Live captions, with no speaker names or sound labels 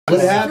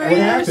What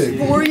happened?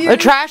 4 years. A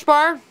trash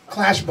bar?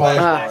 Clash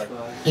bar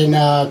in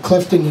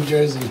Clifton, New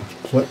Jersey.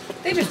 What?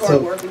 They just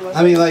weren't working with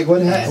I mean, like,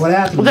 what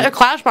happened? A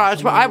Clash bar.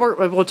 That's what I work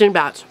with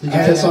Dingbats. Did you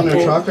piss on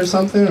their truck or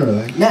something, or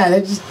like? Yeah,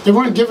 they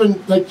weren't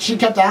giving, like, she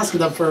kept asking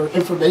them for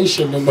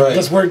information, and they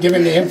just weren't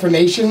giving the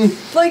information.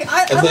 Like,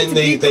 I like to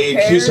be they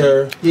prepared. accuse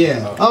her.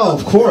 Yeah. Oh,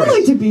 of course. I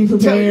like to be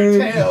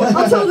prepared. Tell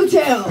I'll tell the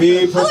tale. Be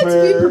I like to be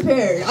prepared.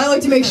 prepared. I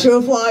like to make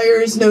show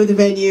flyers, know the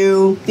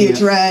venue, the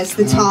address,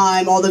 the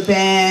time, all the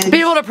bands.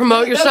 Be able to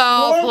promote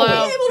yourself. Be able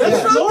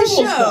to promote the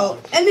show,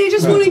 and they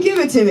just want to give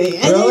it to me.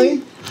 And Really?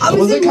 then I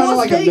was in it kind of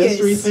Las like a Vegas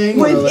mystery thing?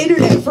 with or like-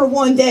 internet for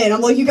one day, and I'm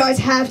like, you guys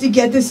have to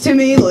get this to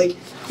me. Like,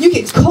 you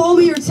can call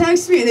me or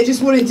text me, and they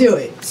just wouldn't do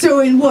it.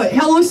 So in what?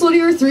 How long, Slutty?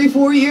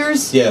 3-4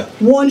 years? Yeah.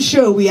 One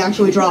show we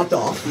actually dropped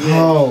off.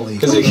 Holy.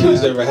 Because they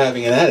accused her of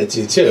having an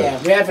attitude too.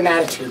 Yeah, we have an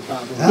attitude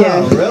problem.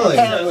 Yeah. Oh, really?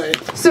 Apparently.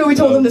 So we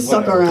told them to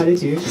suck our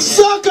attitude.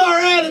 Suck our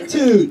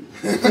attitude.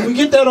 Can we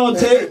get that on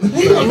tape?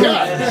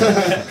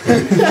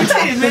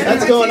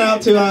 That's going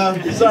out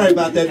to. Sorry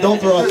about that. Don't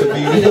throw up the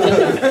view.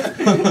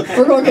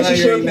 We're going to get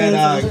your show Eating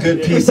that canceled.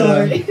 good pizza.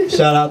 Sorry.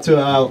 Shout out to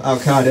Al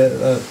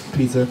Qaeda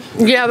pizza.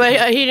 Yeah,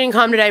 but he didn't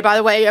come today. By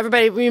the way,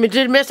 everybody, we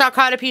did miss Al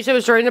Qaeda pizza. It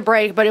was during the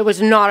break, but it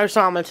was not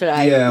Osama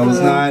today. Yeah, it was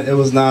not. It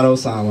was not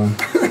Osama.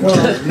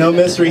 No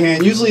mystery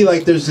hand. Usually,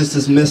 like, there's just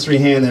this mystery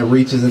hand that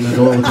reaches in the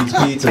door with these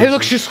pizzas. He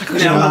looks just like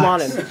Osama on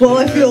him. Well,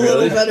 I feel a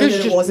little better He's that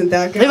it just- wasn't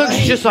that guy. He looks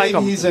just like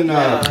him. He's in.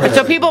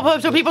 So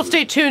people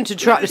stay tuned to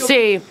try to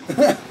see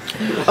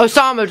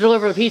Osama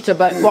deliver the pizza,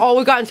 but all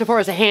we've gotten so far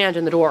is a hand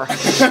in the door. No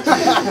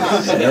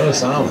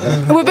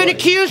Osama. We've been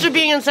accused of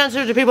being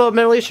insensitive to people of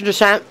Middle Eastern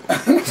descent.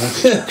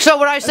 So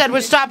what I said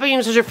was stop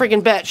being such a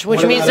freaking bitch,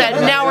 which means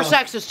that now we're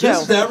sexist too.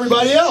 This is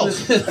everybody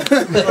else.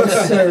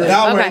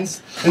 Now we're Okay.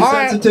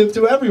 insensitive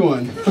to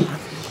everyone.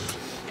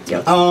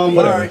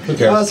 Whatever. Who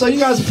cares? So you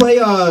guys play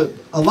a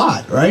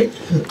lot, right?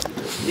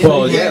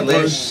 Well, yeah,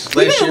 last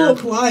We've been a year.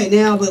 little quiet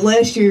now, but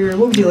last year,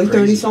 what would we do, like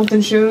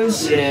 30-something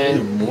shows? Yeah,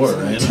 more,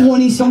 right?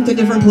 20-something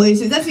different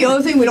places. That's the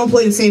other thing, we don't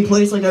play the same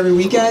place like every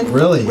weekend.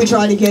 Really? We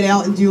try to get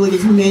out and do like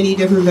as many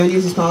different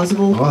venues as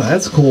possible. Oh,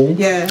 that's cool.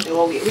 Yeah.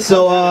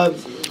 So,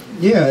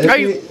 yeah. if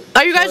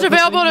Are you guys so if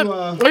available you,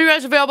 to? Are you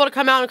guys available to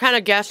come out and kind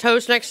of guest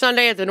host next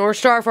Sunday at the North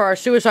Star for our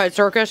Suicide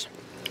Circus?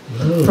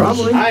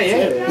 Probably.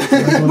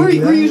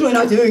 We're usually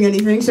not doing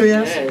anything, so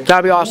yes.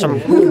 That'd be awesome.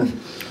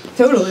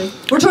 Totally.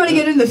 We're trying to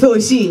get into the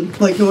Philly scene,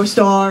 like North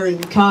Star and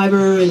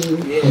Kyber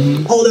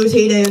and all those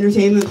heyday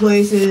entertainment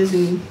places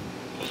and.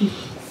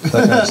 That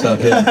kind of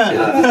stuff,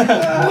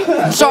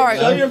 yeah. Sorry.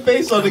 Show your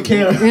face on the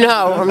camera.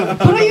 No.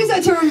 But I use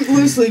that term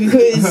loosely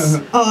because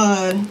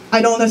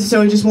I don't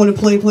necessarily just want to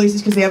play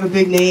places because they have a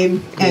big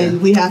name and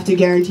we have to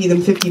guarantee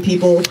them 50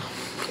 people to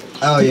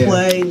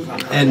play.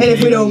 And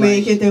if we don't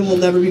make it, then we'll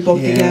never be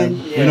booked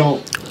again.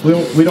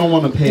 We don't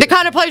want to pay. The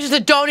kind of places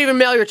that don't even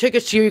mail your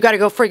tickets to you, you got to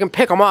go freaking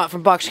pick them up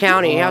from Bucks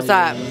County. How's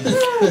that?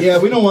 Yeah,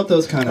 we don't want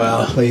those kind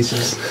of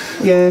places.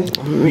 Yeah.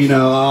 You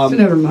know. So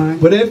never mind.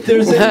 But if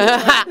there's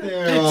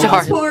any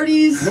Sorry.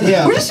 Parties.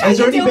 yeah, We're just trying is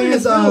to there get any down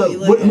bands? to Philly,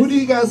 like Who do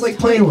you guys like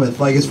playing with?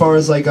 Like as far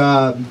as like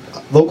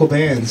local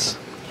bands.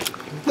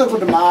 Local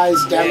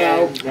Demise,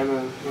 Demo.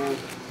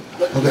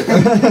 Local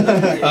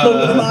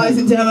Demise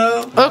and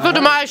Demo. Local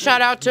Demise,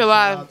 shout out to,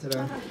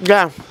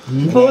 yeah.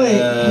 Who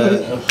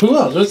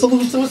else? What's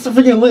the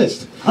freaking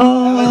list?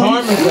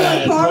 Karma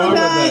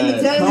Bag,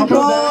 The Dead and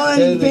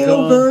Gone,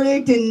 Fatal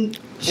Verdict, and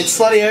It's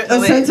Slutty. A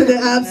Sense of the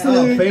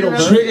Absolute. Fatal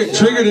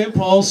Triggered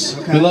Impulse.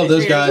 We love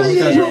those guys. Those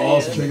guys are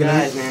awesome.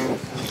 Guys, man.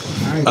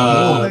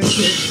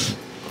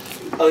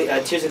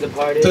 Tears of the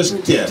Party.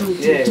 Yeah.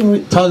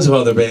 Tons of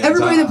other bands.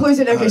 Everybody that plays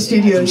at every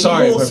studio. I'm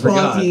sorry whole if I squad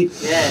forgot. deep.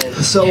 Yeah.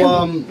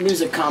 So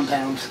Music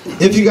Compound.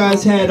 if you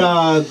guys had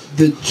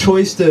the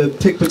choice to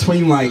pick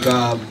between like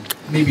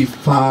maybe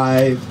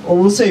 5 or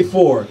we'll say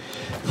 4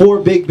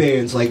 big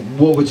bands, like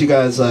what would you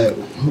guys like?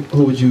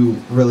 Who would you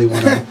really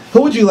want to?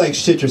 Who would you like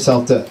shit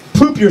yourself to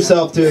poop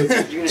yourself to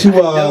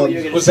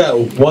What's that?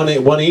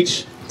 One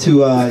each? to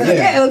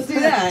Yeah, let's do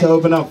that. to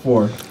open up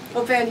for?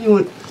 What band do you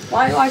want?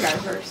 Why do I go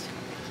first?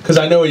 Because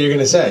I know what you're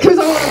gonna say. Because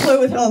I want to play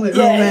with Helmet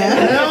real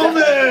bad.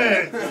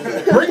 Helmet!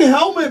 Bring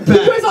Helmet back!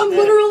 Because I'm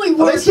literally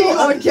working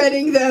on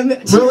getting them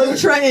to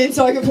train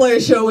so I can play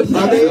a show with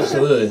them.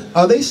 Absolutely.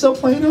 Are they still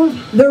playing on?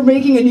 They're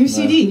making a new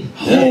CD.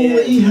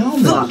 Holy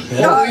Helmet!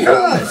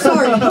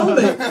 Sorry,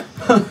 Helmet.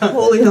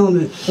 Holy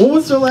Helmet. What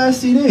was their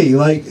last CD?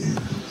 Like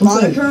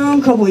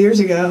Monochrome a couple years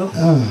ago.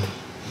 Oh,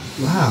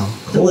 wow!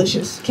 Cool.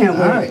 Delicious. Can't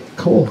wait. All right,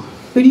 cool.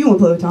 Who do you want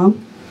to play with,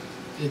 Tom?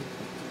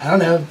 I don't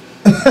know.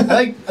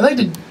 I like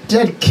the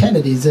Dead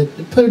Kennedys.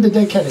 Put it to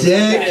Dead Kennedys.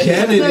 Dead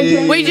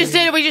Kennedy. We just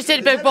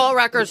did Big Ball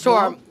Records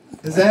tour.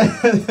 Is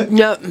that?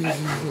 Yep.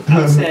 I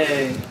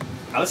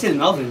would say the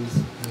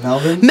Melvins.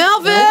 Melvin?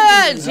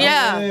 Melvins!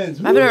 Yeah.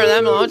 Melvins, I haven't heard of them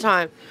in a long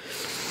time.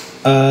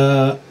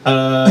 Hold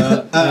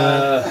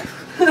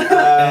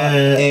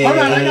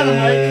on, I got a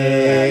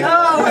mic.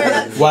 Oh, wait,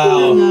 that's...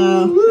 Wow.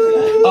 No.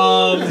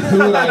 Who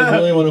would I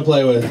really want to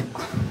play with?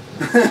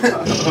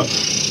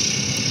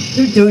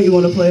 Who don't you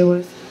want to play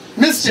with?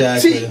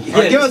 Mr. T.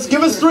 All right,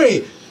 give us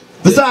 3.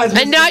 Besides,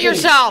 And not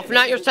yourself,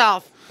 not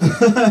yourself. And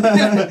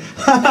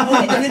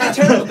then the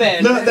turtle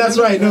band. No, that's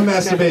right. No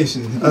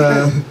masturbation.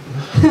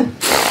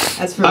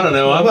 That's for I don't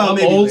know. I'm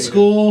maybe old later.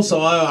 school,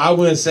 so I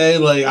wouldn't say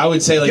like I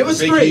would say like Give us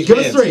the big 3. huge Give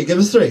us bands. 3. Give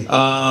us 3.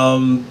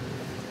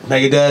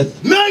 Megadeth.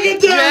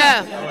 Megadeth.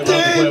 Yeah. I would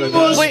love to play with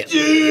them. Wait,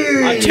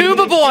 Mustaine.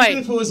 Tuba Even Boy.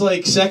 if it was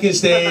like second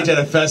stage at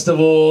a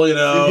festival, you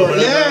know. whatever.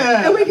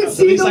 Yeah. And we can At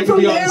see least I them could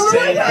from be on there. the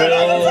same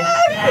bill.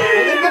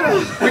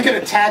 We could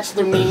attach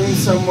the meme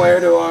somewhere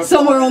to our.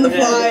 Somewhere on the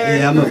flyer.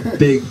 Yeah, I'm a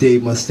big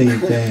Dave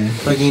Mustaine fan.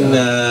 Fucking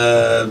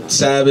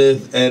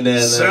Sabbath and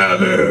then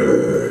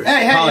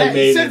Holly Hey,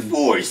 Maiden. said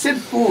 4. He said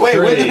 4. Wait,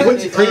 Three.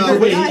 which Three.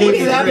 Sabbath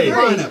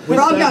lineup? Which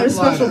Rob got a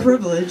Sabbath special lineup?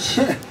 privilege.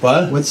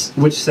 What?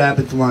 Which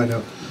Sabbath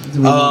lineup?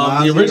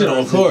 The original,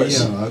 of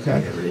course.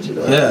 Okay.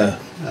 Yeah.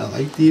 I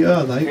like the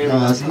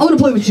Ozzy. I want to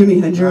play with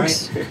Jimi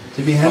Hendrix.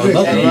 Jimi I Hendrix.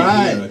 love All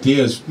right.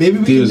 Dio's. Maybe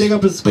we can dig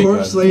up his big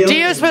corpse man. later.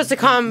 Dio's supposed to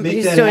come. Make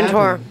He's that doing happen.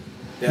 tour.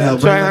 Yeah,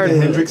 That's what I bring like heard.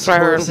 the Hendrix That's what I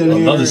corpse heard. in I'd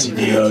here. love to see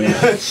Dio.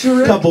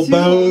 Yeah. Couple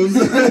bones.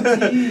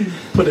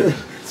 Put it.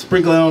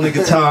 Sprinkle it on the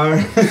guitar.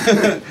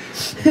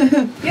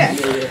 Yeah.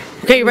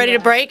 Okay, you ready to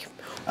break?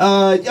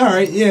 All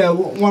right. Yeah.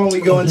 Why don't we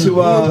go into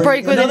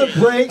Break with another it.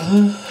 break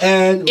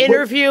and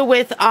Interview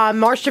with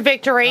March to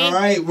Victory. All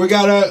right, we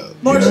got a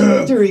March to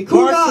Victory.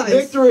 Cool March to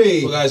guys.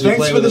 Victory. Cool guys, we Thanks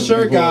played for the with them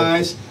shirt, before.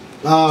 guys.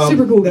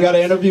 Super cool We got guys.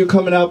 an interview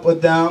coming up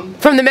with them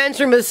From the men's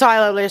room of the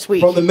silo last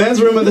week. from the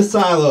men's room of the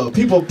silo.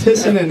 People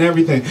pissing and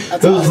everything.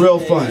 It was real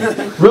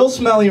fun, real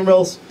smelly and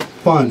real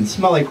fun. It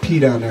smelled like pee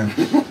down there.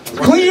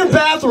 Clean your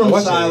bathroom,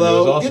 watched it. It was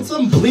Silo. awesome. Get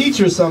some bleach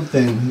or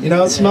something. You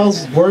know, it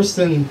smells worse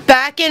than.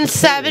 Back in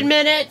 7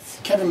 minutes.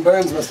 Kevin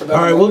Burns must have. All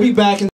right, we'll be back in.